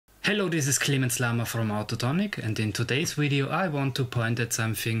Hello, this is Clemens Lama from AutoTonic, and in today's video I want to point at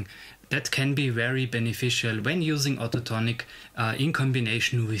something that can be very beneficial when using AutoTonic in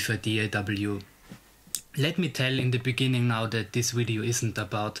combination with a DAW. Let me tell in the beginning now that this video isn't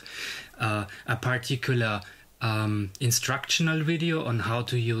about a particular instructional video on how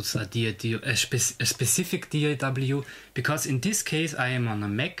to use a specific DAW, because in this case I am on a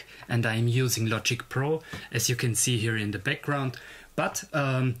Mac and I am using Logic Pro, as you can see here in the background. But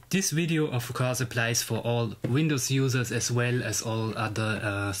this video of course applies for all Windows users as well as all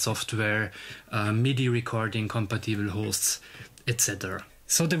other software, MIDI recording compatible hosts, etc.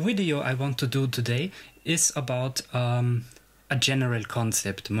 So the video I want to do today is about a general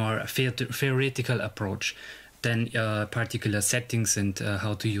concept, more a theoretical approach than particular settings and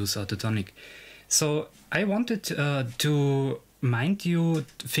how to use AutoTonic. So I wanted to mind you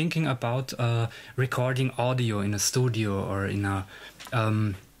thinking about recording audio in a studio or in a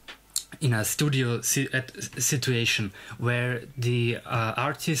studio situation where the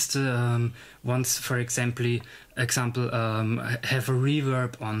artist wants, for example, have a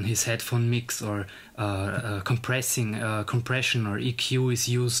reverb on his headphone mix, or compression or EQ is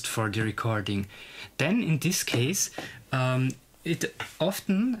used for the recording. Then in this case, it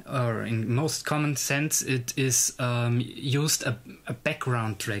often, or in most common sense, it is used a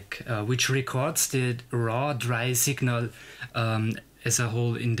background track which records the raw, dry signal as a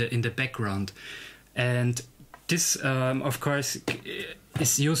whole in the background, and this of course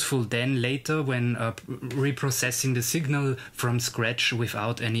is useful then later when reprocessing the signal from scratch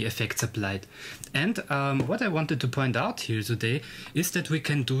without any effects applied. And what I wanted to point out here today is that we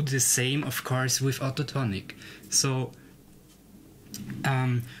can do the same, of course, with AutoTonic. So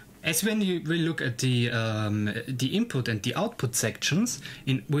as when we look at the input and the output sections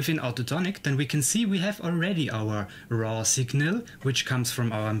within AutoTonic, then we can see we have already our raw signal, which comes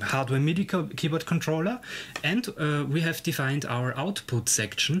from our hardware MIDI keyboard controller, and we have defined our output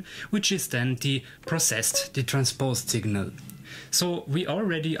section, which is then the processed, the transposed signal. So we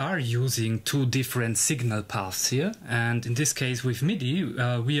already are using two different signal paths here, and in this case with MIDI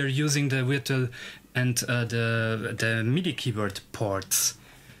we are using the virtual and the MIDI keyboard ports.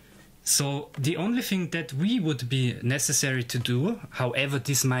 So the only thing that we would be necessary to do, however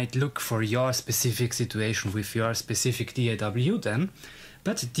this might look for your specific situation with your specific DAW then,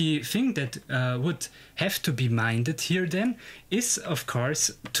 but the thing that would have to be minded here then is, of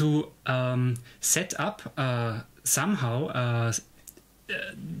course, to set up somehow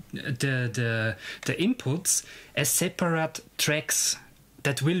the inputs as separate tracks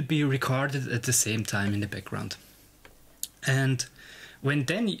that will be recorded at the same time in the background. And when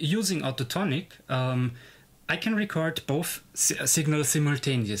then using AutoTonic, I can record both signals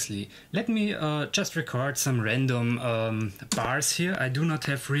simultaneously. Let me just record some random bars here. I do not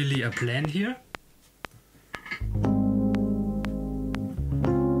have really a plan here.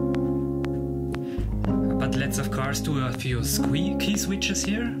 But let's of course do a few key switches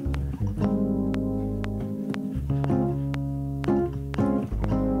here.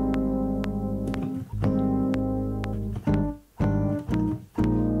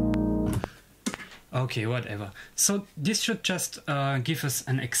 Okay, whatever. So this should just give us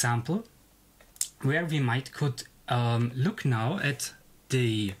an example where we could look now at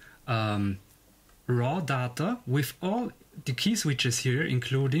the raw data with all the key switches here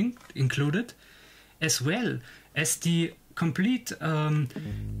included, as well as the complete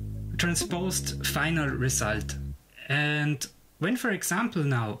transposed final result. And when, for example,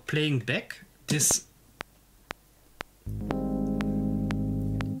 now playing back this,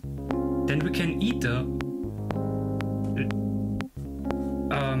 then we can either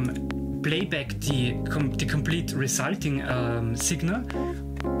play back the complete resulting signal,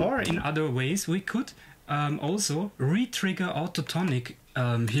 or in other ways we could also re-trigger AutoTonic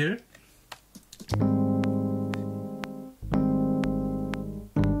here.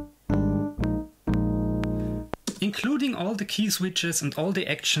 Including all the key switches and all the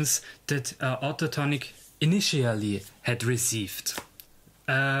actions that AutoTonic initially had received.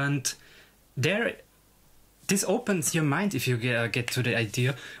 And this opens your mind, if you get to the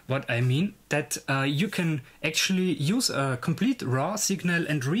idea what I mean, that you can actually use a complete raw signal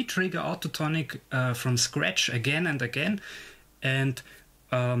and re-trigger AutoTonic from scratch again and again, and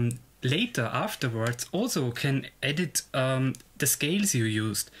later afterwards also can edit the scales you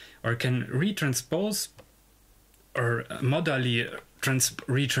used, or can retranspose or modally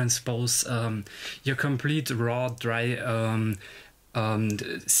retranspose your complete raw dry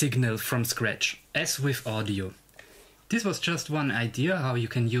signal from scratch, as with audio. This was just one idea how you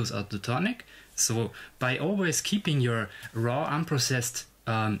can use AutoTonic. So by always keeping your raw unprocessed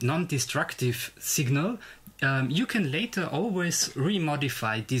non-destructive signal, you can later always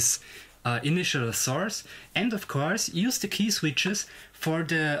remodify this initial source, and of course use the key switches for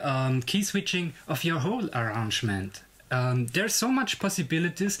the key switching of your whole arrangement. There's so much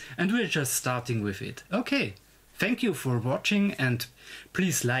possibilities, and we're just starting with it. Okay, thank you for watching, and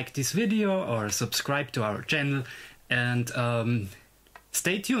please like this video or subscribe to our channel, and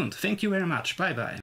stay tuned. Thank you very much. Bye bye.